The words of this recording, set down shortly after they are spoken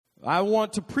I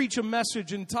want to preach a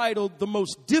message entitled, The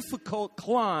Most Difficult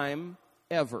Climb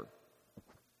Ever.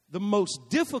 The most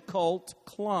difficult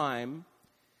climb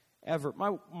ever.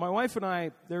 My wife and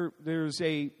I, there's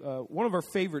one of our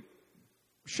favorite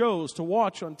shows to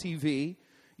watch on TV.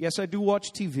 Yes, I do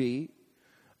watch TV.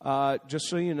 Just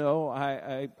so you know,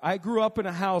 I grew up in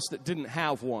a house that didn't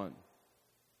have one.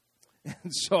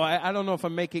 And so I don't know if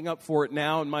I'm making up for it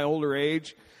now in my older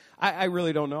age. I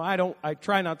really don't know. I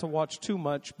try not to watch too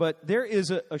much, but there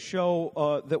is a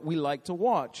show that we like to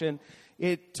watch, and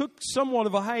it took somewhat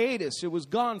of a hiatus. It was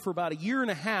gone for about a year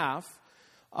and a half,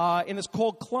 and it's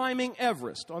called Climbing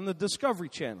Everest on the Discovery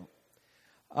Channel.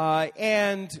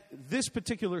 And this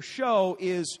particular show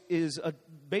is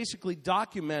basically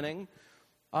documenting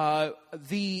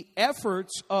the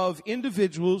efforts of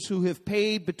individuals who have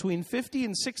paid between $50,000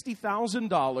 and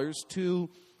 $60,000 to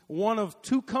one of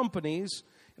two companies,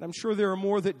 and I'm sure there are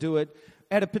more that do it.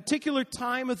 At a particular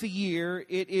time of the year,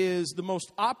 it is the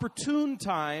most opportune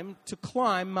time to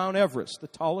climb Mount Everest, the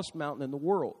tallest mountain in the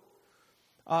world.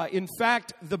 In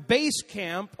fact, the base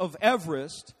camp of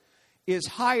Everest is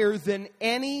higher than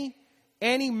any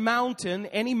mountain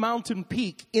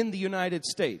peak in the United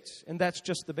States, and that's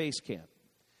just the base camp.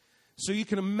 So you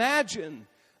can imagine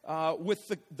with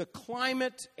the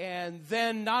climate, and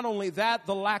then not only that,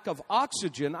 the lack of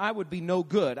oxygen, I would be no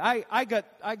good. I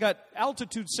got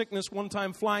altitude sickness one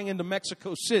time flying into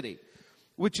Mexico City,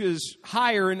 which is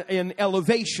higher in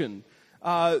elevation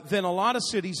than a lot of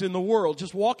cities in the world.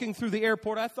 Just walking through the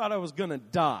airport, I thought I was going to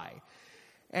die.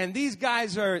 And these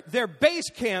guys their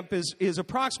base camp is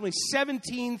approximately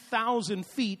 17,000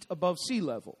 feet above sea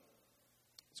level.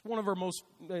 It's one of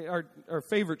our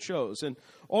favorite shows, and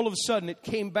all of a sudden it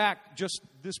came back just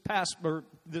this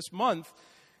month,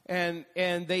 and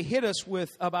they hit us with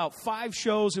about 5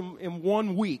 shows in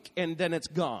 1 week, and then it's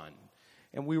gone,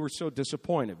 and we were so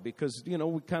disappointed because we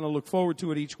kind of look forward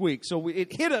to it each week. So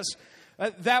it hit us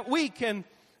that week, and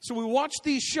so we watched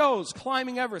these shows,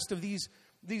 Climbing Everest, of these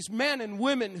men and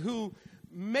women who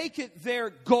make it their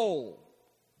goal.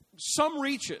 Some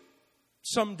reach it,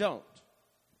 some don't.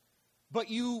 But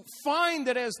you find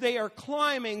that as they are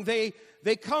climbing, they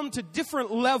come to different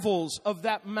levels of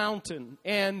that mountain.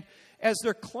 And as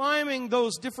they're climbing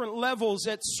those different levels,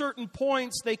 at certain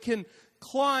points they can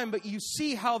climb, but you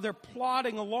see how they're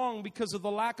plodding along because of the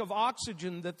lack of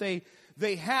oxygen that they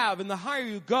have. And the higher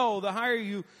you go, the higher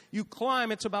you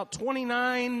climb. It's about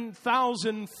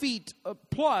 29,000 feet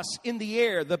plus in the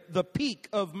air, the peak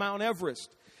of Mount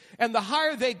Everest. And the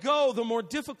higher they go, the more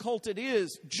difficult it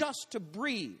is just to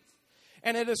breathe.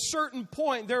 And at a certain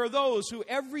point, there are those who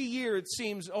every year, it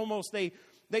seems almost, they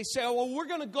say, oh, well, we're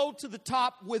going to go to the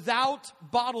top without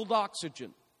bottled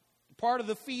oxygen. Part of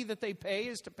the fee that they pay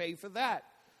is to pay for that.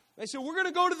 They say, we're going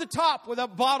to go to the top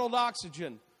without bottled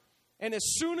oxygen. And as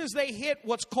soon as they hit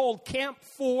what's called Camp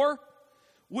 4,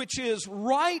 which is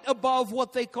right below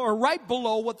what they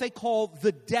call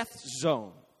the death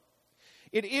zone.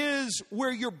 It is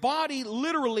where your body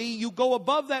literally, you go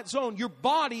above that zone, your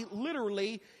body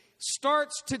literally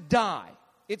starts to die.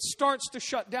 It starts to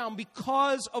shut down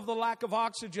because of the lack of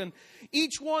oxygen.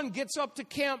 Each one gets up to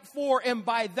Camp 4, and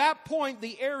by that point,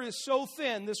 the air is so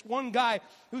thin. This one guy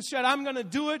who said, I'm going to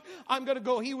do it, I'm going to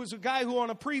go. He was a guy who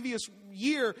on a previous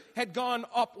year had gone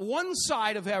up one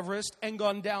side of Everest and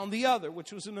gone down the other,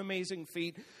 which was an amazing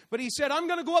feat. But he said, I'm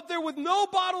going to go up there with no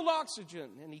bottled oxygen.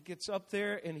 And he gets up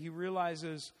there, and he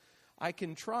realizes, I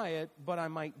can try it, but I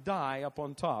might die up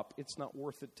on top. It's not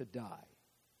worth it to die.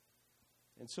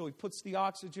 And so he puts the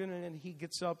oxygen in and he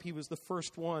gets up. He was the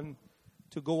first one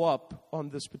to go up on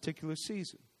this particular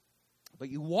season. But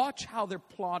you watch how they're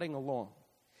plodding along.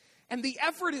 And the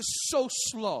effort is so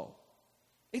slow.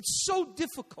 It's so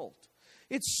difficult.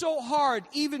 It's so hard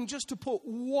even just to put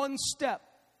one step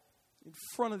in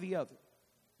front of the other.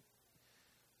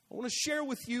 I want to share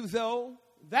with you, though,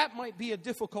 that might be a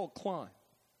difficult climb.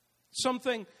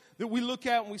 Something that we look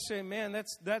at and we say, man,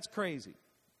 that's crazy.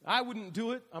 I wouldn't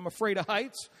do it. I'm afraid of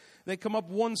heights. They come up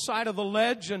one side of the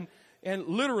ledge, and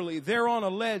literally they're on a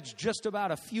ledge just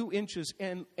about a few inches,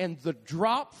 and the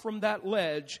drop from that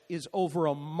ledge is over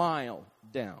a mile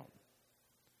down.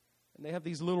 And they have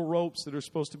these little ropes that are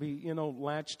supposed to be,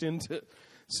 latched into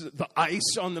the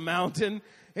ice on the mountain.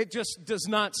 It just does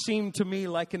not seem to me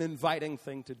like an inviting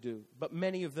thing to do. But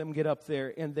many of them get up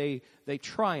there, and they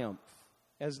triumph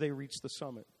as they reach the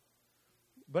summit.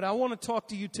 But I want to talk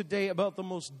to you today about the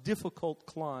most difficult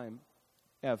climb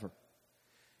ever.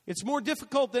 It's more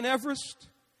difficult than Everest.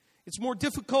 It's more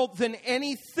difficult than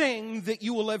anything that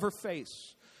you will ever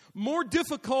face. More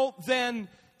difficult than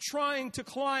trying to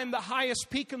climb the highest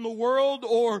peak in the world,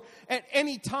 or at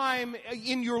any time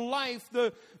in your life,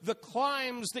 the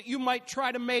climbs that you might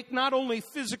try to make, not only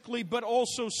physically, but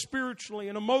also spiritually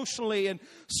and emotionally, and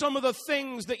some of the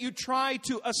things that you try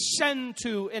to ascend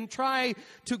to and try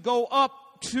to go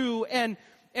up to, and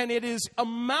it is a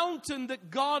mountain that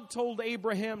God told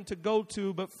Abraham to go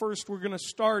to. But first we're going to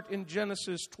start in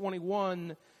Genesis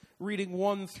 21, reading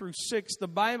 1 through 6. The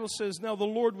Bible says, "Now the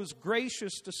Lord was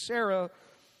gracious to Sarah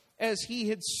as he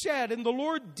had said, and the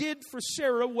Lord did for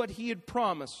Sarah what he had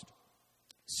promised.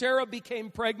 Sarah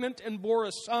became pregnant and bore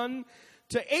a son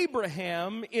to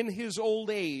Abraham in his old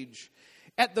age,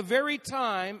 at the very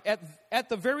time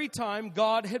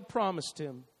God had promised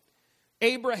him.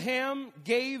 Abraham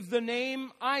gave the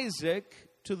name Isaac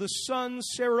to the son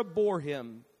Sarah bore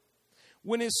him.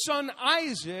 When his son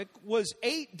Isaac was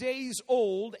 8 days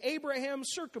old, Abraham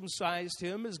circumcised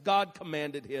him as God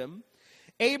commanded him.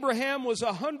 Abraham was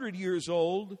 100 years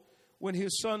old when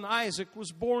his son Isaac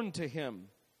was born to him.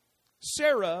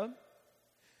 Sarah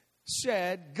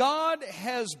said, 'God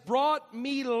has brought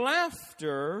me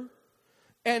laughter,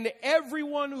 and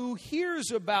everyone who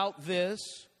hears about this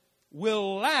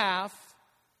will laugh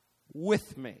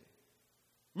with me.'"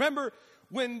 Remember,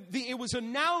 when it was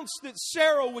announced that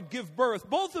Sarah would give birth,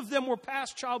 both of them were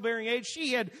past childbearing age.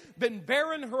 She had been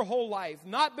barren her whole life,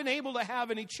 not been able to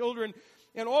have any children.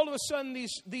 And all of a sudden,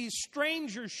 these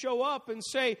strangers show up and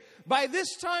say, by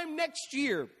this time next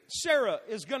year, Sarah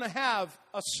is going to have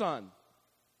a son.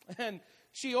 And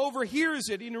she overhears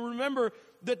it. You remember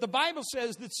that the Bible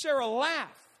says that Sarah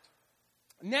laughed.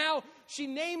 Now she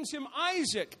names him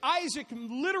Isaac. Isaac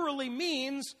literally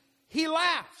means he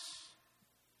laughs.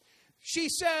 She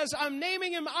says, "I'm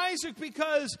naming him Isaac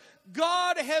because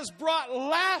God has brought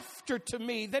laughter to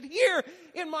me, that here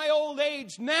in my old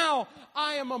age now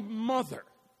I am a mother.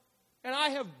 And I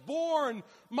have borne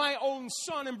my own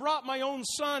son and brought my own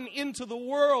son into the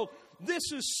world.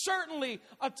 This is certainly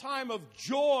a time of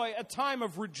joy, a time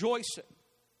of rejoicing."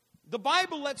 The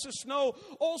Bible lets us know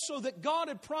also that God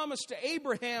had promised to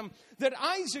Abraham that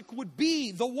Isaac would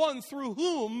be the one through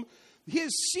whom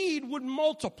his seed would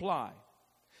multiply.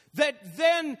 That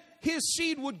then his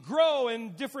seed would grow.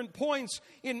 In different points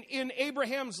in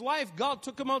Abraham's life, God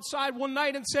took him outside one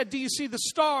night and said, "Do you see the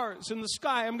stars in the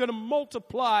sky? I'm going to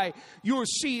multiply your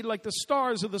seed like the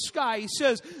stars of the sky." He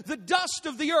says, "The dust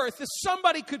of the earth," if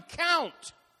somebody could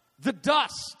count the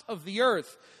dust of the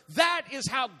earth, that is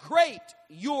how great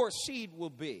your seed will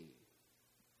be.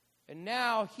 And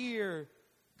now here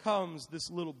comes this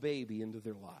little baby into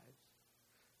their lives.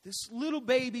 This little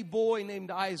baby boy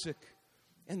named Isaac.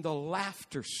 And the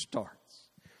laughter starts.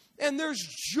 And there's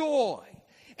joy.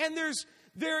 And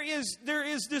there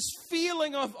is this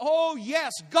feeling of, oh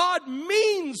yes, God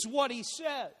means what he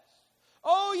says.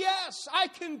 Oh yes, I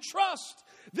can trust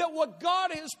that what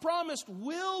God has promised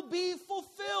will be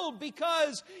fulfilled,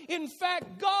 because in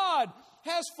fact God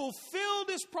has fulfilled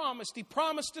his promise. He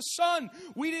promised a son.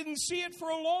 We didn't see it for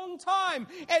a long time,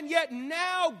 and yet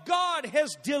now God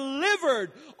has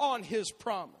delivered on his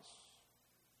promise.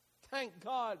 Thank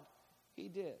God he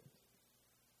did.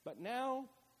 But now,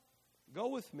 go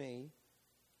with me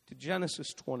to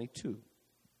Genesis 22.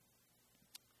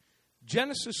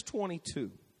 Genesis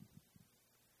 22.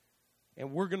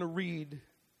 And we're going to read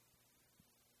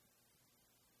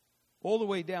all the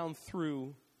way down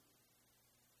through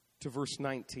to verse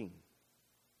 19.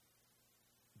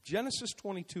 Genesis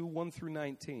 22, 1 through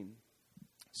 19.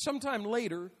 Sometime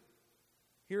later,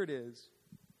 here it is,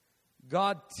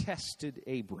 God tested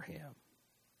Abraham.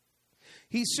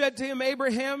 He said to him,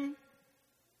 "Abraham."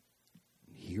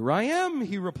 "Here I am,"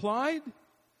 he replied.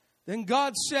 Then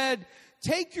God said,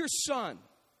 "Take your son,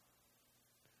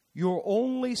 your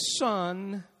only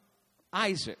son,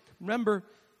 Isaac." Remember,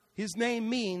 his name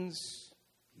means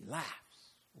he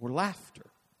laughs or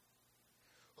laughter.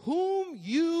 "Whom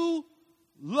you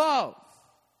love,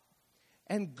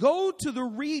 and go to the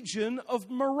region of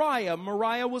Moriah."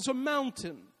 Moriah was a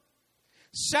mountain.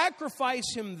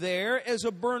 "Sacrifice him there as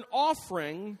a burnt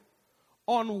offering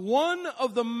on one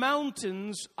of the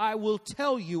mountains I will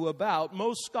tell you about."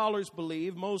 Most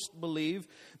believe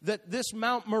that this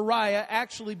Mount Moriah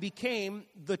actually became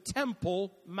the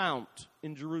Temple Mount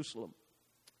in Jerusalem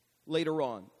later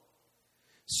on.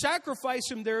 "Sacrifice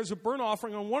him there as a burnt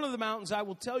offering on one of the mountains I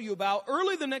will tell you about."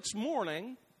 Early the next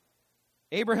morning,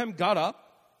 Abraham got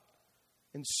up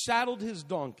and saddled his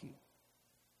donkey.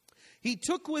 He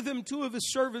took with him 2 of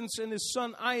his servants and his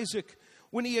son Isaac.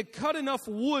 When he had cut enough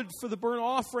wood for the burnt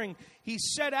offering, he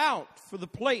set out for the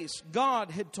place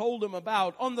God had told him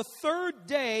about. On the 3rd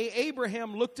day,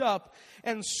 Abraham looked up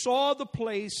and saw the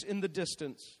place in the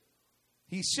distance.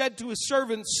 He said to his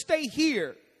servants, "Stay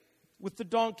here with the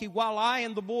donkey while I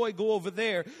and the boy go over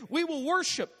there. We will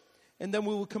worship, and then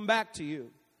we will come back to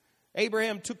you."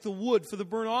 Abraham took the wood for the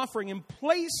burnt offering and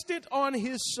placed it on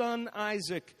his son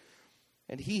Isaac,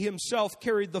 and he himself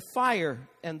carried the fire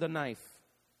and the knife.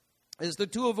 As the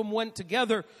two of them went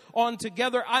together,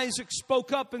 Isaac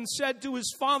spoke up and said to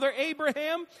his father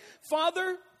Abraham,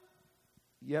 "Father?"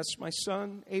 "Yes, my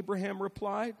son," Abraham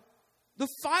replied. "The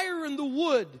fire and the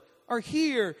wood are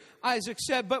here," Isaac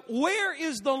said, "but where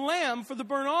is the lamb for the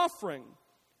burnt offering?"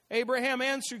 Abraham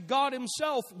answered, "God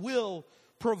himself will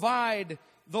provide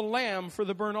the lamb for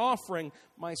the burnt offering,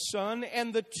 my son."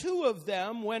 And the two of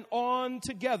them went on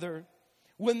together.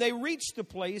 When they reached the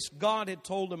place God had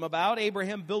told him about,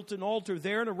 Abraham built an altar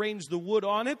there and arranged the wood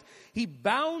on it. He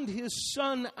bound his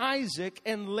son Isaac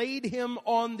and laid him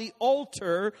on the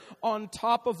altar on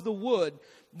top of the wood.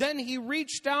 Then he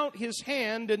reached out his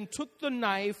hand and took the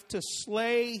knife to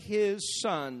slay his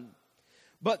son.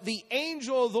 But the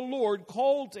angel of the Lord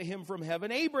called to him from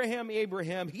heaven, "Abraham,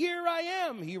 Abraham." "Here I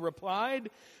am," he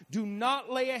replied. "Do not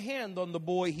lay a hand on the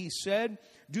boy," he said.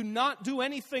 "Do not do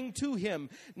anything to him.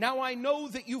 Now I know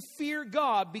that you fear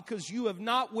God, because you have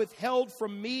not withheld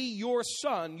from me your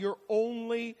son, your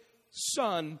only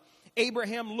son."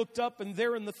 Abraham looked up, and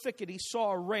there in the thicket he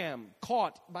saw a ram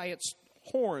caught by its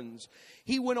horns.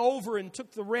 He went over and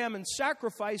took the ram and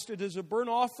sacrificed it as a burnt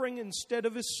offering instead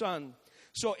of his son.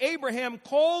 So Abraham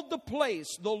called the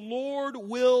place, "The Lord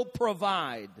will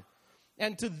provide."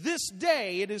 And to this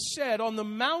day it is said, "On the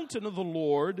mountain of the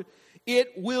Lord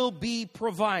it will be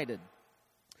provided."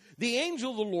 The angel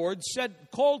of the Lord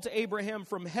called to Abraham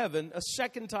from heaven a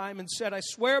second time and said, "I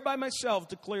swear by myself,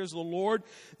 declares the Lord,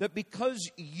 that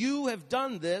because you have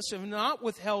done this, have not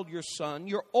withheld your son,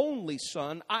 your only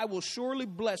son, I will surely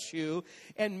bless you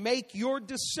and make your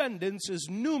descendants as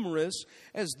numerous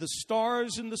as the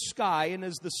stars in the sky and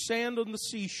as the sand on the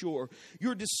seashore.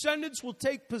 Your descendants will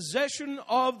take possession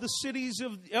of the cities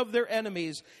of their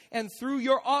enemies, and through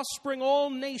your offspring all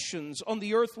nations on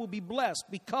the earth will be blessed,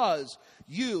 because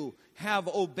you have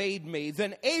obeyed me."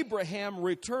 Then Abraham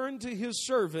returned to his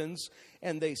servants,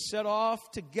 and they set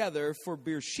off together for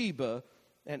Beersheba,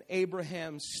 and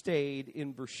Abraham stayed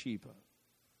in Beersheba.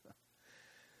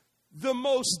 The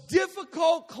most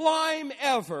difficult climb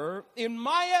ever, in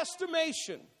my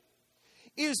estimation,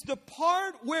 is the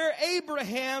part where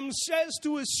Abraham says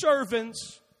to his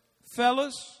servants,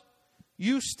 "Fellas,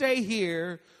 you stay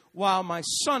here while my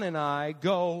son and I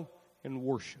go and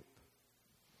worship."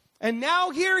 And now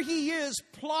here he is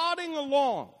plodding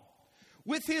along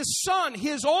with his son,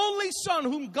 his only son,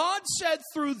 whom God said,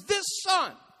 "Through this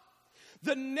son,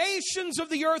 the nations of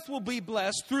the earth will be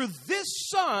blessed. Through this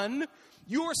son,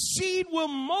 your seed will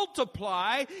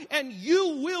multiply and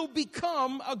you will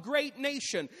become a great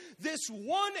nation." This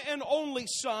one and only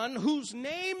son, whose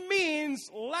name means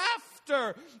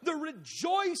laughter, the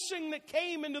rejoicing that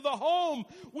came into the home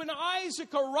when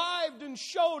Isaac arrived and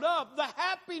showed up, the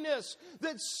happiness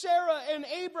that Sarah and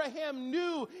Abraham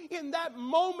knew in that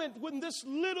moment when this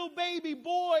little baby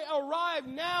boy arrived.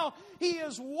 Now he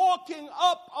is walking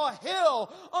up a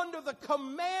hill under the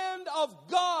command of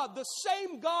God. The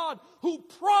same God who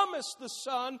promised the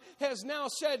son has now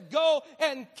said, "Go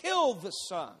and kill the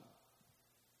son."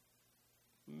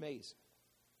 Amazing.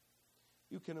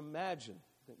 You can imagine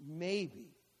that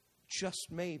maybe,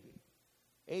 just maybe,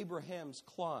 Abraham's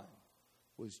climb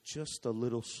was just a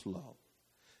little slow.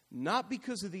 Not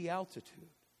because of the altitude,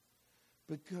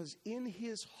 because in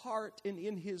his heart and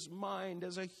in his mind,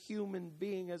 as a human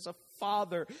being, as a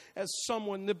father, as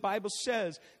someone, the Bible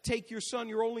says, "Take your son,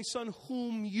 your only son,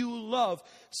 whom you love."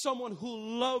 Someone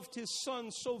who loved his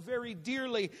son so very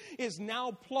dearly is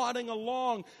now plodding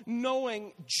along,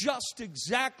 knowing just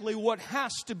exactly what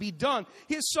has to be done.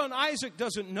 His son Isaac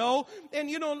doesn't know.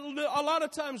 And you know, a lot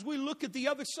of times we look at the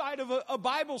other side of a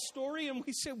Bible story and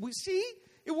we say, "We see,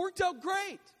 it worked out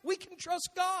great. We can trust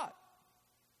God."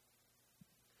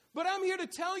 But I'm here to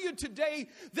tell you today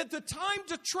that the time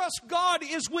to trust God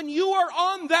is when you are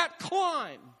on that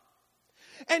climb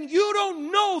and you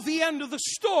don't know the end of the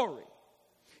story.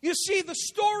 You see, the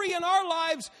story in our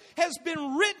lives has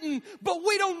been written, but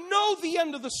we don't know the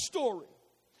end of the story.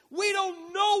 We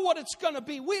don't know what it's going to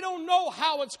be. We don't know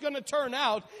how it's going to turn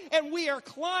out. And we are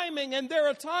climbing, and there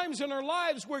are times in our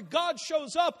lives where God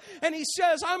shows up and He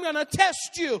says, "I'm going to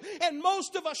test you." And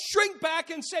most of us shrink back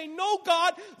and say, "No,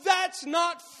 God, that's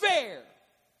not fair.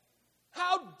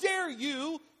 How dare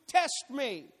you test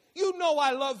me?" You know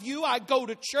I love you. I go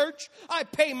to church. I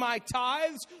pay my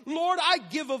tithes. Lord, I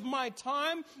give of my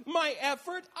time, my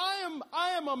effort. I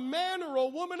am a man or a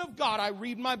woman of God. I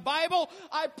read my Bible.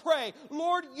 I pray.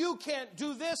 Lord, you can't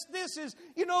do this. This is,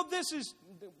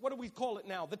 what do we call it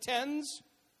now? The tens?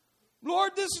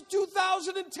 Lord, this is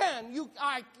 2010.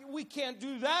 We can't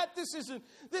do that. This isn't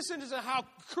how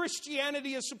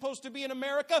Christianity is supposed to be in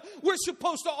America. We're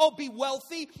supposed to all be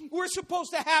wealthy. We're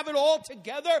supposed to have it all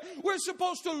together. We're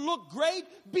supposed to look great,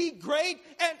 be great,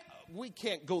 and we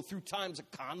can't go through times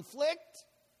of conflict.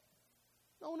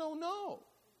 No.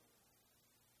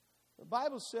 The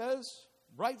Bible says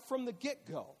right from the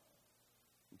get-go,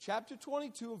 in chapter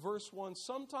 22 and verse 1,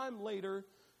 sometime later,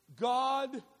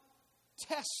 God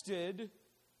tested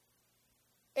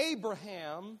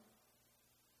Abraham.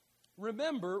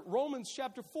 Remember, Romans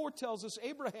chapter 4 tells us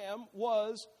Abraham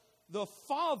was the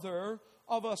father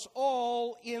of us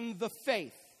all in the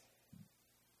faith.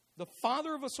 The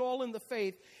father of us all in the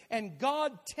faith. And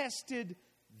God tested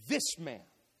this man.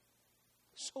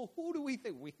 So who do we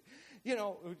think?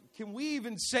 Can we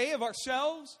even say of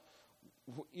ourselves,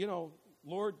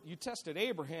 Lord, you tested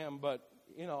Abraham, but,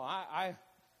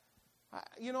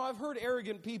 I've heard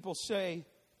arrogant people say,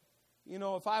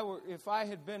 if I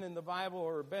had been in the Bible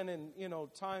or been in,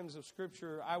 times of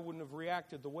Scripture, I wouldn't have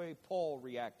reacted the way Paul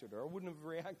reacted, or I wouldn't have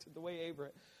reacted the way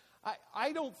Abraham.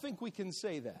 I don't think we can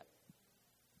say that.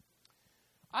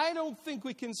 I don't think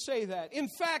we can say that. In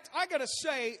fact, I got to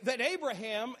say that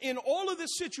Abraham, in all of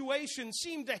this situation,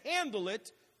 seemed to handle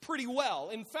it pretty well.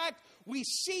 In fact, we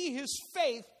see his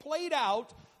faith played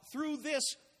out through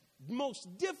this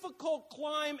most difficult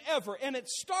climb ever. And it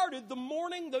started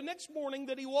the next morning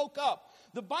that he woke up.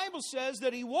 The Bible says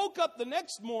that he woke up the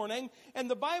next morning, and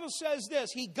the Bible says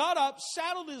this: he got up,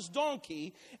 saddled his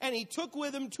donkey, and he took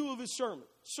with him 2 of his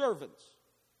servants.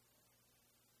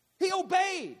 He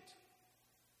obeyed.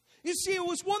 You see, it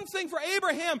was one thing for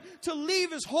Abraham to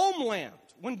leave his homeland.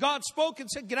 When God spoke and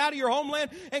said, get out of your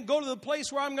homeland and go to the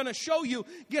place where I'm going to show you.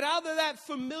 Get out of that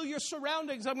familiar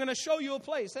surroundings. I'm going to show you a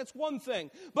place. That's one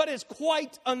thing. But it's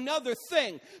quite another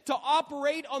thing to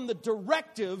operate on the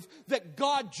directive that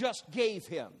God just gave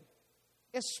him.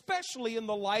 Especially in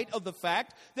the light of the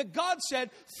fact that God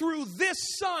said, through this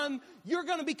son, you're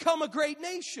going to become a great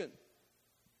nation.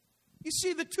 You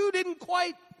see, the two didn't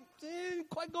quite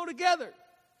go together.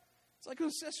 It's like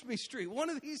on Sesame Street. One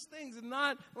of these things is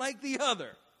not like the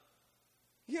other.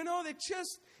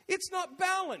 It's not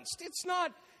balanced. It's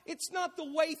not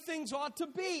the way things ought to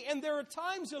be. And there are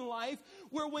times in life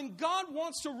where when God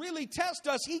wants to really test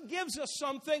us, He gives us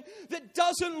something that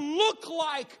doesn't look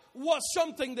like was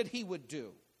something that He would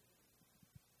do.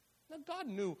 Now, God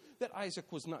knew that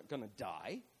Isaac was not going to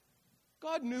die.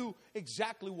 God knew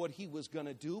exactly what he was going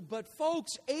to do. But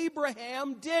folks,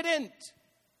 Abraham didn't.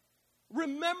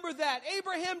 Remember that.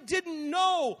 Abraham didn't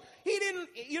know. He didn't,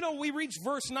 we reached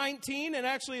verse 19, and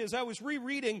actually as I was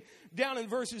rereading down in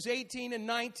verses 18 and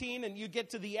 19, and you get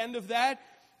to the end of that,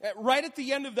 right at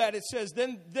the end of that it says,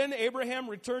 Then Abraham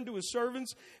returned to his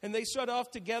servants, and they set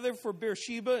off together for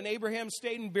Beersheba, and Abraham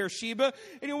stayed in Beersheba.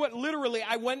 And you know what? Literally,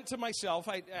 I went to myself,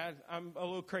 I'm a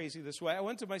little crazy this way, I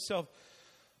went to myself,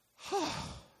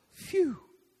 phew.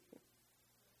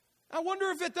 I wonder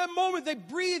if at that moment they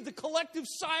breathed a collective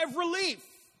sigh of relief.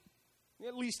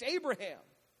 At least Abraham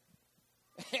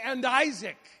and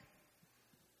Isaac.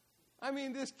 I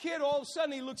mean, this kid, all of a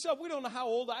sudden he looks up. We don't know how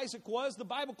old Isaac was. The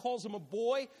Bible calls him a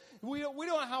boy. We don't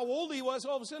know how old he was.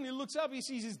 All of a sudden he looks up. He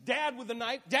sees his dad with a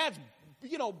knife. Dad's,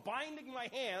 binding my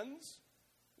hands.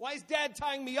 Why is Dad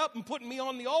tying me up and putting me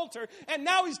on the altar? And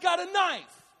now he's got a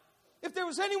knife. If there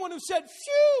was anyone who said,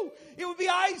 phew, it would be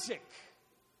Isaac.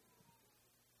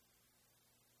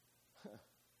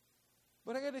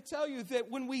 But I got to tell you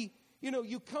that when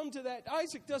you come to that,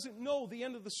 Isaac doesn't know the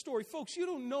end of the story. Folks, you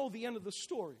don't know the end of the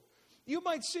story. You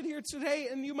might sit here today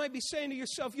and you might be saying to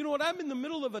yourself, you know what, I'm in the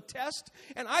middle of a test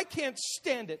and I can't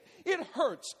stand it. It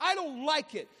hurts. I don't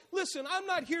like it. Listen, I'm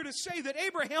not here to say that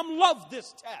Abraham loved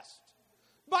this test.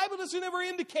 The Bible doesn't ever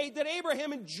indicate that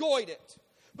Abraham enjoyed it.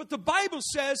 But the Bible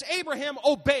says Abraham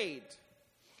obeyed.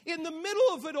 In the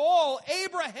middle of it all,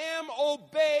 Abraham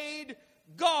obeyed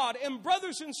God. And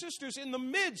brothers and sisters, in the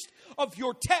midst of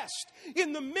your test,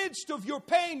 in the midst of your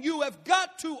pain, you have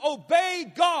got to obey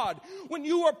God. When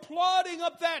you are plodding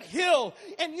up that hill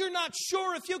and you're not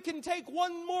sure if you can take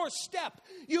one more step,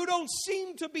 you don't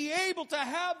seem to be able to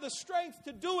have the strength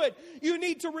to do it, you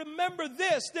need to remember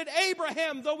this, that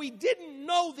Abraham, though he didn't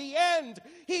know the end,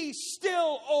 he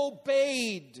still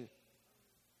obeyed.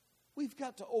 We've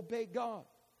got to obey God.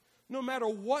 No matter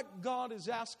what God is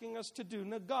asking us to do.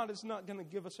 Now, God is not going to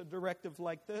give us a directive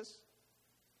like this.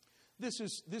 This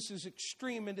is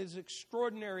extreme. It is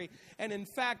extraordinary. And in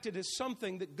fact, it is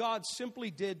something that God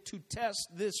simply did to test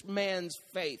this man's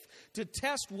faith, to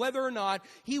test whether or not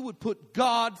he would put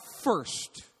God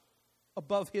first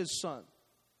above his son.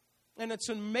 And it's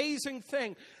an amazing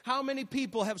thing how many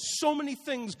people have so many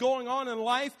things going on in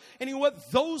life, and you know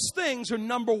what? Those things are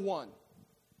number one.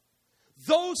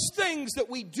 Those things that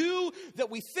we do, that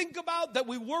we think about, that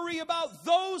we worry about,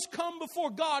 those come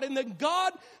before God. And then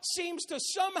God seems to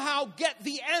somehow get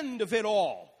the end of it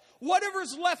all.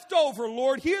 Whatever's left over,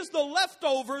 Lord, here's the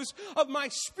leftovers of my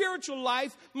spiritual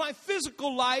life, my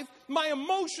physical life, my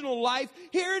emotional life.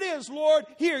 Here it is, Lord.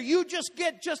 Here, you just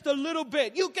get just a little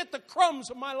bit. You get the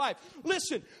crumbs of my life.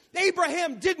 Listen,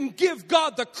 Abraham didn't give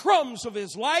God the crumbs of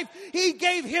his life. He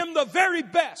gave him the very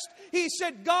best. He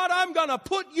said, God, I'm going to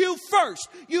put you first.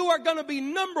 You are going to be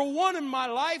number one in my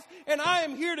life. And I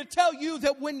am here to tell you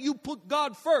that when you put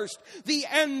God first, the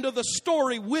end of the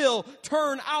story will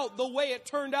turn out the way it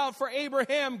turned out for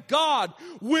Abraham. God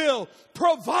will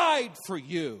provide for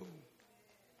you.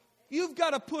 You've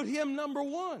got to put him number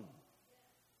one.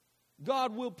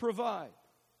 God will provide.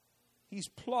 He's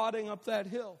plodding up that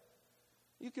hill.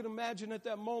 You can imagine at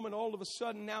that moment, all of a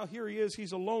sudden, now here he is.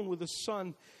 He's alone with his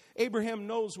son. Abraham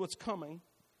knows what's coming,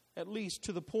 at least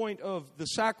to the point of the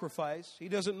sacrifice. He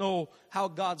doesn't know how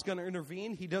God's going to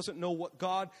intervene. He doesn't know what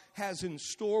God has in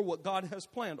store, what God has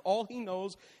planned. All he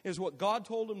knows is what God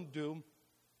told him to do,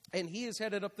 and he is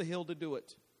headed up the hill to do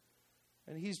it.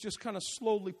 And he's just kind of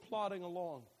slowly plodding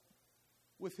along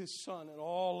with his son, and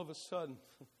all of a sudden,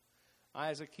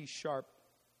 Isaac, he's sharp.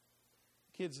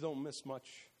 Kids don't miss much.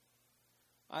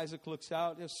 Isaac looks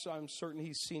out. Yes, I'm certain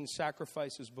he's seen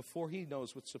sacrifices before. He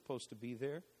knows what's supposed to be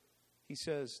there. He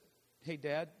says, hey,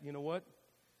 Dad, you know what?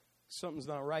 Something's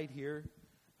not right here.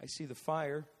 I see the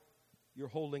fire. You're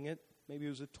holding it. Maybe it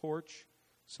was a torch,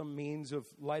 some means of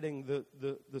lighting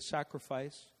the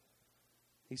sacrifice.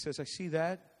 He says, I see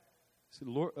that. I said,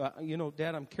 Lord,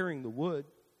 Dad, I'm carrying the wood.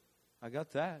 I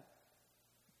got that.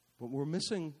 But we're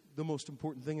missing the most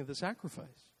important thing of the sacrifice.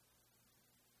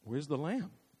 Where's the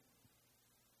lamb?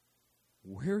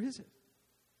 Where is it?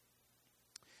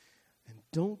 And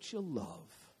don't you love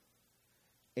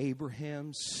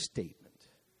Abraham's statement?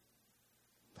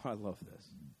 I love this.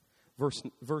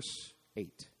 Verse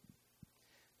 8.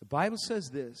 The Bible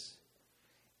says this.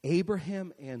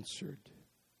 Abraham answered,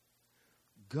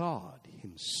 God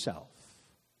himself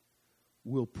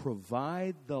will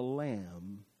provide the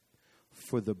lamb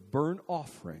for the burnt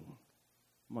offering,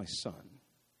 my son.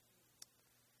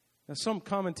 Now, some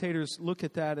commentators look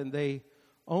at that and they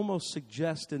almost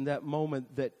suggest in that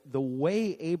moment that the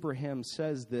way Abraham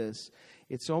says this,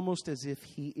 it's almost as if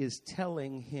he is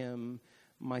telling him,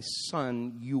 my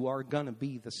son, you are going to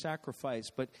be the sacrifice.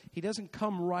 But he doesn't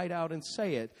come right out and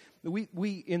say it.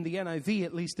 We in the NIV,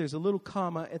 at least, there's a little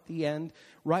comma at the end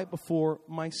right before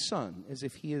my son, as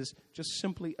if he is just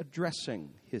simply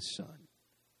addressing his son.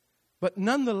 But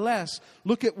nonetheless,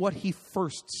 look at what he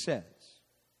first says.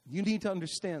 You need to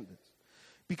understand this.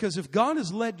 Because if God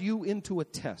has led you into a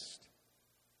test,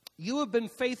 you have been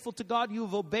faithful to God, you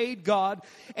have obeyed God,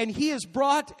 and He has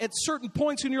brought, at certain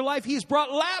points in your life, He has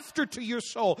brought laughter to your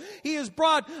soul. He has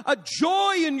brought a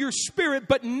joy in your spirit,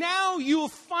 but now you'll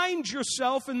find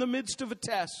yourself in the midst of a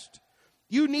test.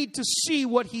 You need to see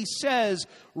what He says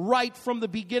right from the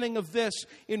beginning of this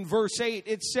in verse 8.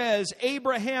 It says,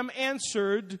 Abraham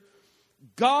answered,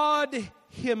 God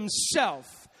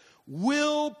Himself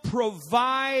will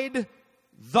provide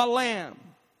the lamb.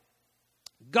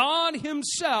 God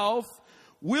Himself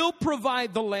will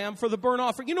provide the lamb for the burnt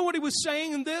offering. You know what he was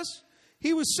saying in this?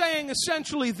 He was saying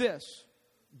essentially this.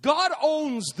 God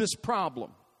owns this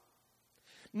problem.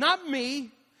 Not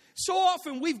me. So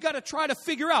often we've got to try to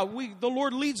figure out. The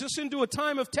Lord leads us into a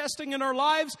time of testing in our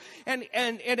lives, and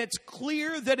it's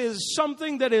clear that it is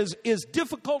something that is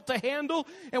difficult to handle,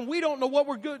 and we don't know what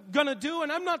we're going to do.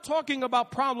 And I'm not talking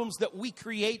about problems that we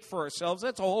create for ourselves.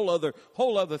 That's a whole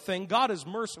other thing. God is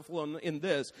merciful in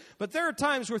this. But there are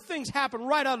times where things happen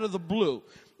right out of the blue.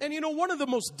 And you know, one of the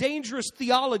most dangerous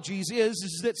theologies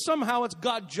is that somehow it's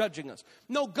God judging us.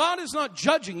 No, God is not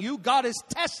judging you. God is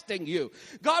testing you.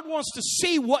 God wants to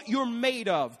see what you're made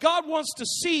of. God wants to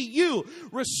see you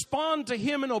respond to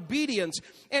Him in obedience.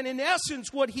 And in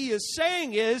essence, what He is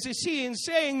saying is He is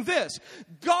saying this.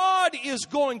 God is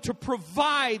going to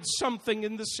provide something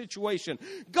in this situation.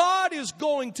 God is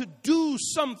going to do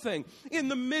something in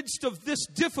the midst of this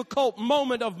difficult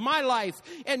moment of my life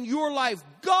and your life.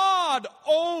 God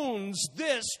owns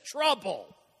this trouble.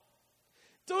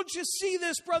 Don't you see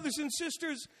this, brothers and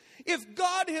sisters? If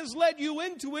God has led you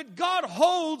into it, God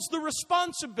holds the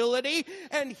responsibility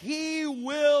and He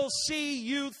will see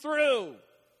you through.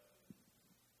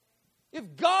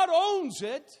 If God owns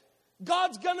it,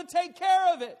 God's going to take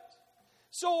care of it.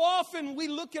 So often we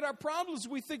look at our problems,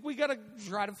 we think we got to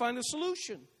try to find a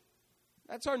solution.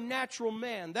 That's our natural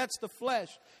man. That's the flesh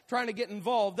trying to get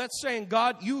involved. That's saying,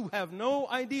 God, you have no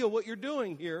idea what you're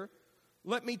doing here.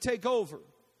 Let me take over.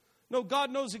 No,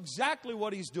 God knows exactly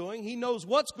what He's doing. He knows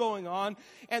what's going on.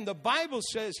 And the Bible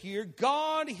says here,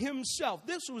 God Himself.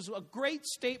 This was a great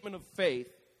statement of faith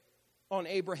on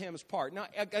Abraham's part. Now,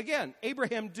 again,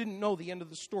 Abraham didn't know the end of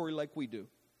the story like we do.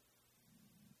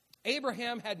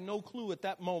 Abraham had no clue at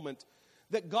that moment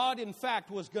that God, in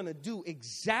fact, was going to do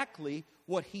exactly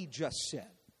what he just said.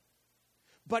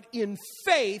 But in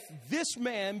faith, this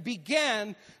man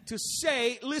began to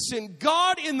say, listen,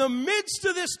 God, in the midst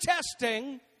of this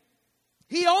testing,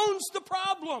 He owns the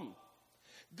problem.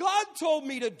 God told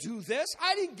me to do this.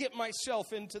 I didn't get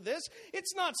myself into this.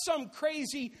 It's not some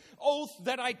crazy oath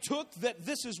that I took that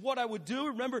this is what I would do.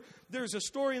 Remember, there's a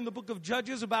story in the book of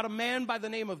Judges about a man by the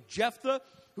name of Jephthah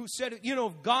who said,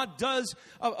 if God does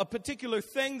a particular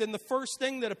thing, then the first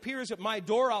thing that appears at my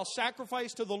door, I'll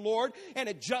sacrifice to the Lord. And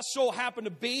it just so happened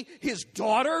to be his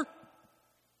daughter.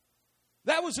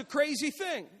 That was a crazy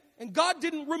thing. And God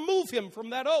didn't remove him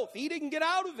from that oath. He didn't get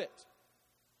out of it.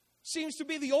 Seems to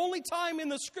be the only time in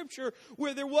the Scripture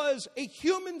where there was a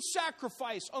human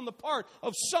sacrifice on the part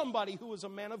of somebody who was a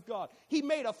man of God. He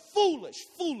made a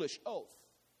foolish oath.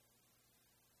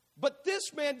 But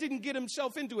this man didn't get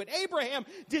himself into it. Abraham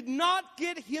did not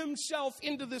get himself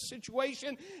into this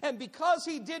situation. And because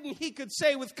he didn't, he could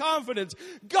say with confidence,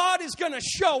 God is going to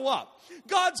show up.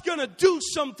 God's going to do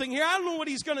something here. I don't know what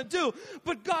He's going to do.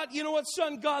 But God, you know what,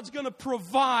 son? God's going to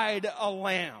provide a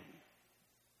lamb.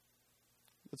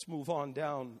 Let's move on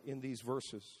down in these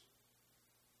verses.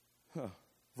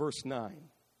 Verse 9.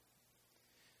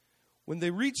 When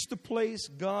they reached the place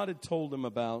God had told them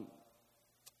about,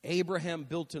 Abraham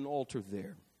built an altar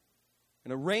there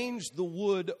and arranged the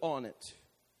wood on it.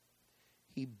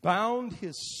 He bound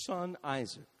his son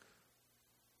Isaac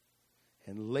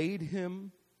and laid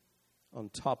him on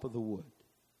top of the wood.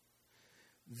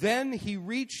 Then he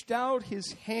reached out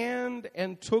his hand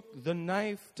and took the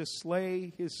knife to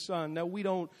slay his son. Now, we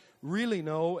don't really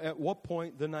know at what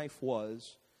point the knife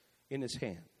was in his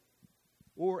hand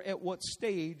or at what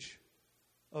stage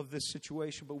of this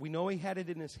situation, but we know he had it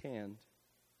in his hand.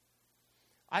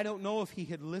 I don't know if he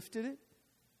had lifted it.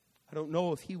 I don't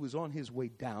know if he was on his way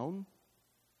down.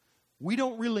 We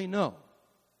don't really know.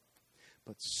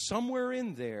 But somewhere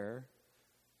in there,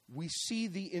 we see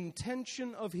the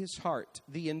intention of his heart.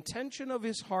 The intention of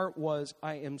his heart was,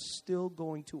 I am still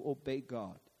going to obey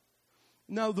God.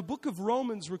 Now, the book of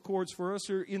Romans records for us,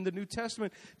 or in the New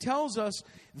Testament, tells us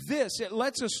this. It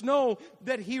lets us know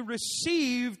that he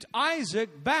received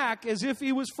Isaac back as if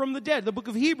he was from the dead. The book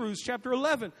of Hebrews, chapter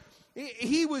 11.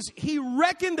 He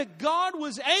reckoned that God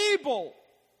was able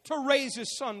to raise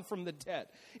his son from the dead.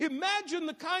 Imagine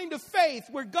the kind of faith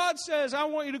where God says, I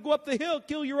want you to go up the hill,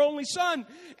 kill your only son.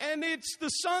 And it's the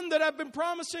son that I've been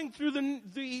promising through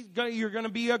you're going to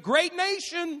be a great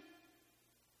nation.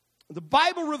 The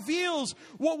Bible reveals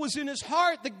what was in his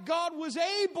heart, that God was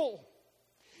able.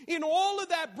 In all of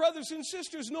that, brothers and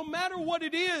sisters, no matter what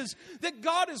it is that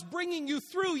God is bringing you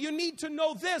through, you need to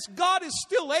know this. God is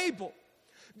still able.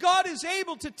 God is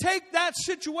able to take that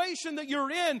situation that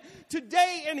you're in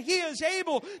today, and He is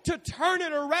able to turn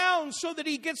it around so that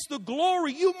He gets the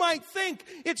glory. You might think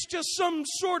it's just some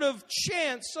sort of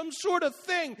chance, some sort of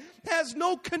thing, has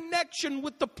no connection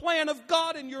with the plan of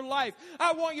God in your life.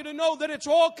 I want you to know that it's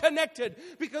all connected,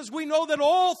 because we know that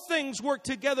all things work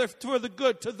together for the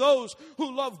good to those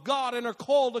who love God and are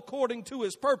called according to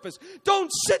His purpose.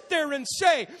 Don't sit there and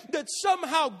say that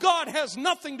somehow God has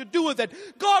nothing to do with it.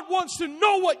 God wants to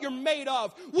know what you're made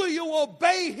of. Will you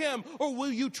obey Him, or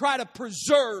will you try to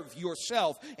preserve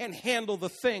yourself and handle the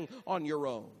thing on your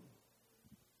own?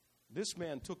 This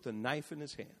man took the knife in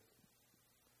his hand.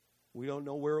 We don't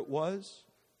know where it was,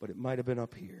 but it might have been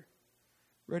up here,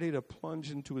 ready to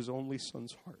plunge into his only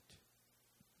son's heart.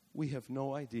 We have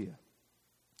no idea.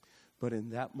 But in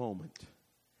that moment,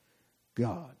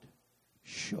 God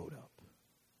showed up.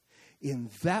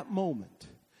 In that moment,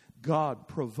 God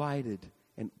provided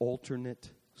an alternate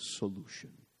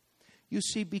solution. You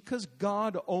see, because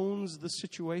God owns the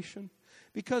situation,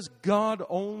 because God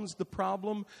owns the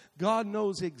problem, God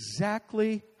knows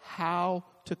exactly how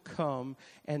to come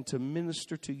and to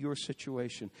minister to your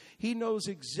situation. He knows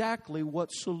exactly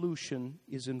what solution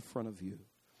is in front of you.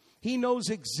 He knows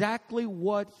exactly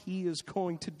what he is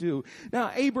going to do.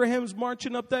 Now, Abraham's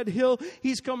marching up that hill.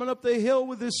 He's coming up the hill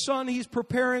with his son. He's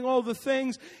preparing all the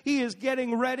things. He is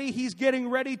getting ready. He's getting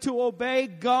ready to obey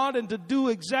God and to do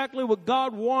exactly what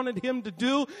God wanted him to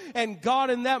do. And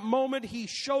God, in that moment, he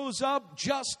shows up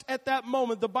just at that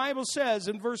moment. The Bible says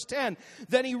in verse 10,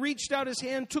 then he reached out his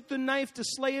hand, took the knife to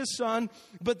slay his son.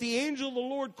 But the angel of the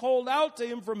Lord called out to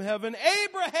him from heaven,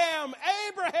 Abraham,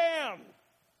 Abraham!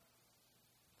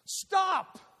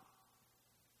 Stop.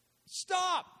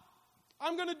 Stop.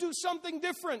 I'm going to do something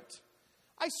different.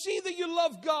 I see that you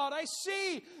love God. I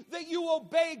see that you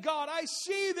obey God. I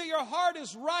see that your heart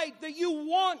is right, that you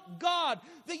want God,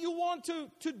 that you want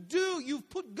to do. You've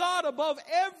put God above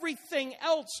everything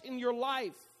else in your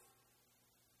life.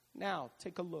 Now,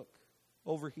 take a look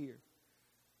over here.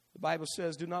 The Bible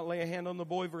says, do not lay a hand on the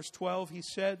boy. Verse 12, he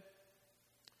said,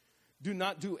 do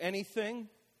not do anything.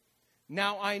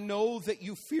 Now I know that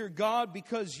you fear God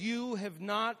because you have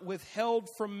not withheld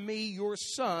from me your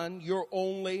son, your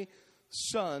only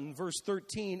son. Verse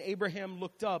 13, Abraham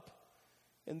looked up,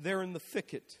 and there in the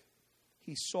thicket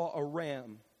he saw a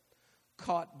ram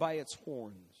caught by its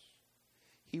horns.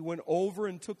 He went over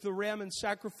and took the ram and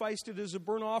sacrificed it as a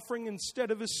burnt offering instead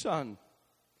of his son.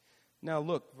 Now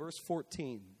look, verse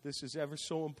 14. This is ever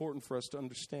so important for us to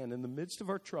understand. In the midst of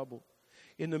our trouble,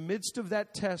 in the midst of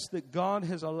that test that God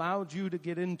has allowed you to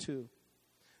get into,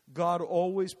 God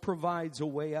always provides a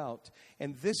way out.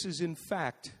 And this is, in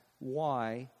fact,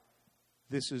 why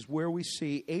this is where we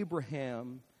see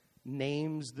Abraham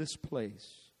names this place.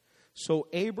 So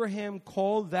Abraham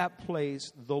called that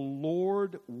place, the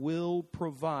Lord will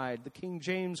provide. The King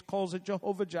James calls it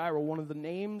Jehovah Jireh, one of the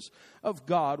names of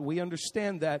God. We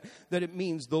understand that it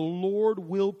means the Lord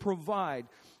will provide.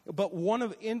 But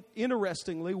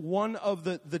interestingly, one of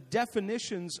the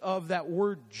definitions of that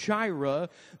word Jireh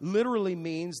literally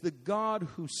means the God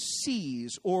who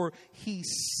sees, or he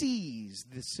sees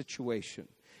the situation.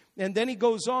 And then he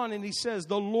goes on and he says,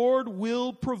 the Lord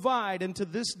will provide. And to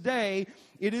this day,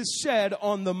 it is said,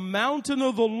 on the mountain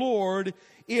of the Lord,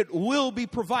 it will be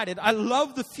provided. I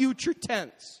love the future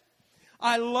tense.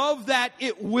 I love that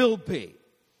it will be.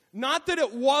 Not that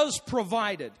it was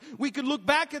provided. We could look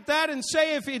back at that and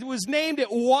say if it was named it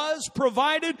was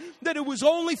provided, that it was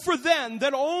only for then,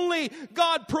 that only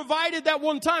God provided that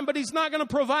one time, but he's not going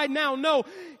to provide now. No,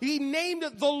 he named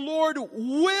it the Lord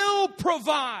will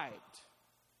provide.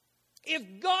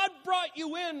 If God brought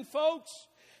you in, folks,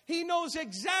 he knows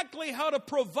exactly how to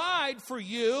provide for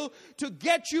you to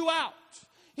get you out.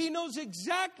 He knows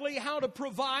exactly how to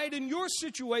provide in your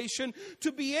situation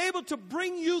to be able to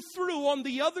bring you through on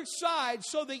the other side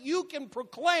so that you can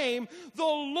proclaim, the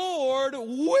Lord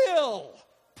will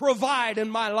provide in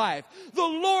my life. The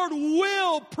Lord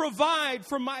will provide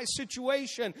for my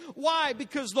situation. Why?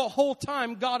 Because the whole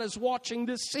time God is watching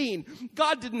this scene.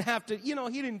 God didn't have to, he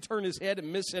didn't turn his head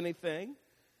and miss anything.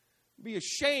 It'd be a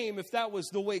shame if that was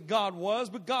the way God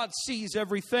was, but God sees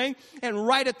everything. And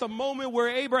right at the moment where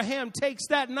Abraham takes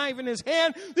that knife in his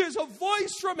hand, there's a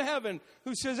voice from heaven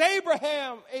who says,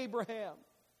 Abraham, Abraham,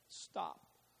 stop,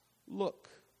 look.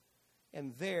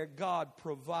 And there God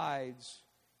provides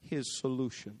his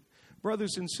solution.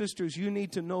 Brothers and sisters, you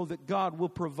need to know that God will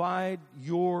provide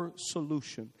your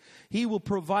solution. He will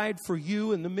provide for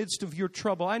you in the midst of your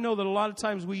trouble. I know that a lot of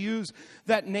times we use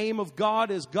that name of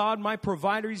God as God, my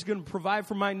provider. He's going to provide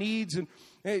for my needs. And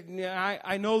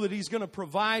I know that he's going to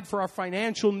provide for our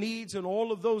financial needs and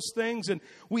all of those things. And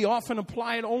we often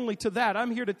apply it only to that. I'm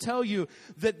here to tell you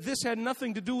that this had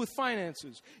nothing to do with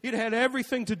finances. It had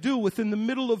everything to do with in the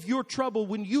middle of your trouble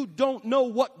when you don't know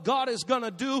what God is going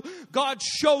to do. God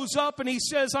shows up and he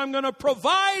says, I'm going to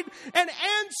provide an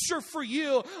answer for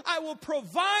you. I will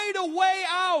provide a way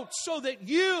out so that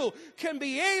you can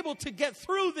be able to get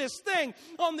through this thing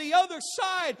on the other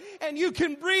side and you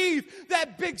can breathe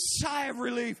that big sigh of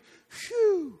relief.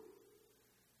 Phew.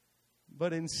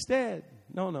 But instead,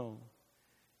 no.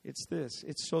 It's this.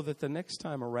 It's so that the next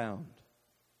time around,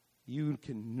 you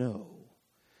can know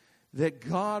that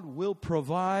God will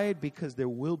provide, because there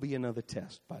will be another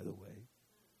test, by the way.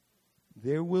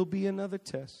 There will be another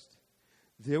test.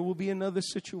 There will be another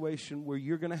situation where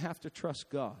you're going to have to trust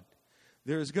God.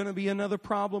 There's going to be another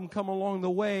problem come along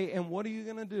the way, and what are you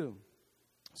going to do?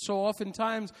 So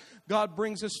oftentimes, God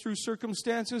brings us through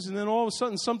circumstances, and then all of a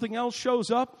sudden something else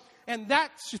shows up, And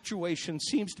that situation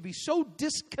seems to be so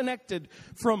disconnected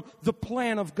from the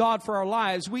plan of God for our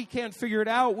lives. We can't figure it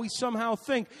out. We somehow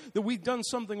think that we've done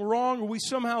something wrong, or we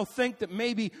somehow think that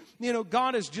maybe,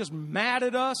 God is just mad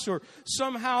at us, or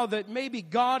somehow that maybe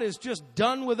God is just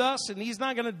done with us and He's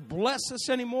not going to bless us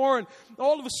anymore. And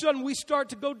all of a sudden we start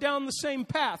to go down the same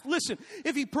path. Listen,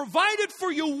 if He provided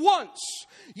for you once,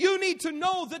 you need to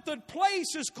know that the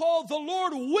place is called the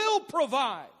Lord will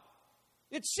provide.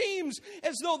 It seems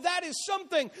as though that is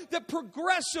something that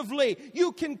progressively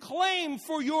you can claim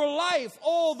for your life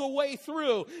all the way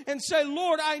through and say,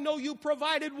 Lord, I know you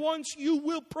provided once, you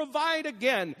will provide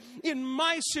again in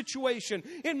my situation,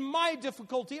 in my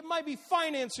difficulty. It might be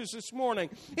finances this morning.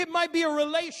 It might be a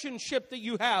relationship that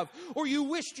you have, or you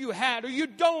wished you had, or you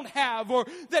don't have, or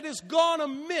that has gone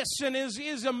amiss and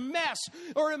is a mess,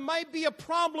 or it might be a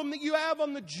problem that you have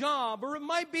on the job, or it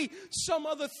might be some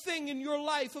other thing in your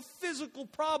life, a physical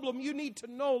problem. You need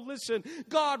to know, listen,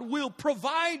 God will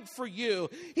provide for you.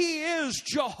 He is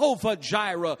Jehovah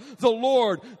Jireh, the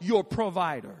Lord your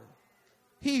provider.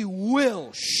 He will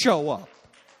show up.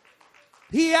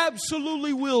 He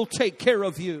absolutely will take care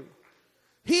of you.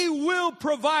 He will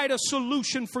provide a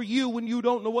solution for you when you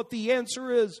don't know what the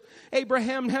answer is.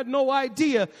 Abraham had no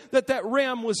idea that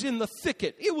ram was in the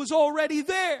thicket. It was already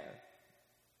there.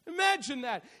 Imagine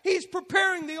that. He's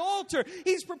preparing the altar.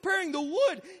 He's preparing the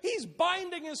wood. He's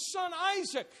binding his son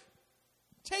Isaac,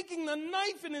 taking the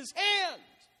knife in his hand.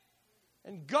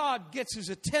 And God gets his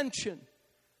attention.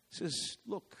 He says,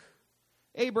 look,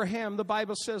 Abraham, the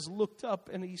Bible says, looked up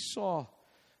and he saw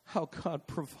how God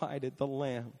provided the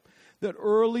lamb that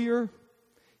earlier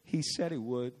he said he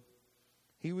would.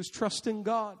 He was trusting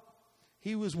God.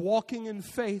 He was walking in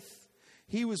faith.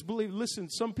 He was believing. Listen,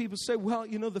 some people say, well,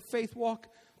 the faith walk,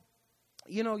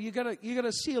 you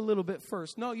gotta see a little bit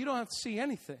first. No, you don't have to see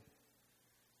anything.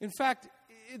 In fact,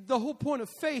 the whole point of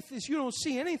faith is you don't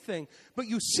see anything, but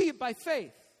you see it by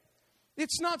faith.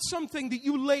 It's not something that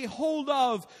you lay hold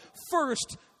of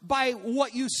first by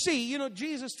what you see.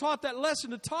 Jesus taught that lesson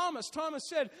to Thomas. Thomas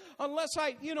said, unless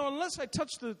I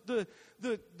touch the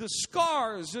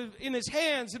scars in his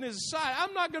hands and his side,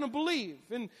 I'm not going to believe.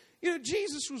 And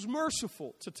Jesus was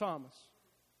merciful to Thomas.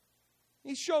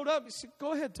 He showed up. He said,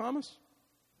 go ahead, Thomas.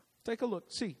 Take a look.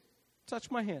 See.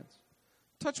 Touch my hands.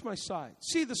 Touch my side.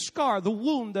 See the scar, the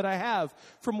wound that I have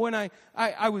from when I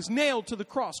was nailed to the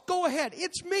cross. Go ahead.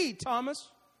 It's me, Thomas.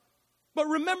 But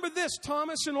remember this,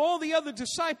 Thomas and all the other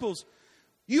disciples.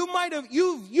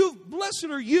 Blessed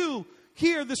are you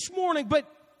here this morning. But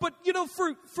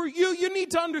for you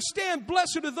need to understand,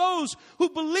 blessed are those who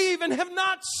believe and have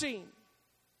not seen.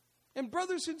 And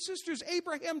brothers and sisters,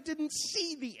 Abraham didn't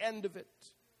see the end of it.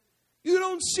 You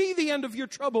don't see the end of your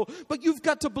trouble, but you've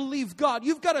got to believe God.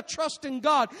 You've got to trust in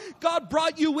God. God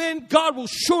brought you in. God will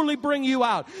surely bring you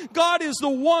out. God is the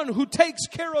one who takes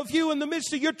care of you in the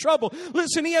midst of your trouble.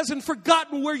 Listen, He hasn't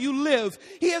forgotten where you live.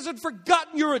 He hasn't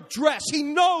forgotten your address. He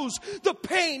knows the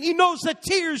pain. He knows the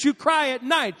tears you cry at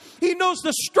night. He knows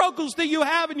the struggles that you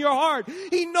have in your heart.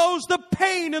 He knows the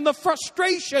pain and the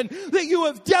frustration that you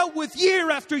have dealt with year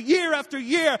after year after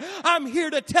year. I'm here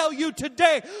to tell you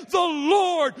today, the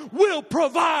Lord will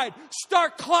provide.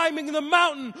 Start climbing the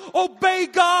mountain. Obey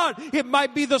God. It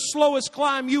might be the slowest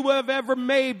climb you have ever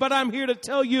made, but I'm here to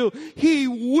tell you, He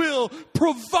will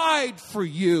provide for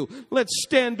you. Let's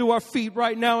stand to our feet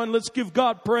right now and let's give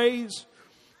God praise.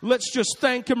 Let's just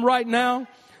thank Him right now.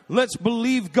 Let's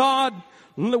believe God.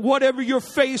 Whatever you're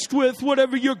faced with,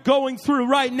 whatever you're going through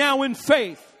right now in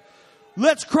faith,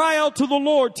 let's cry out to the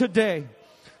Lord today.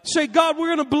 Say, God,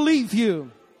 we're going to believe you.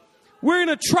 We're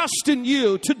going to trust in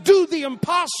you to do the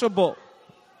impossible.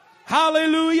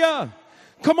 Hallelujah.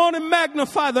 Come on and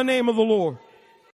magnify the name of the Lord.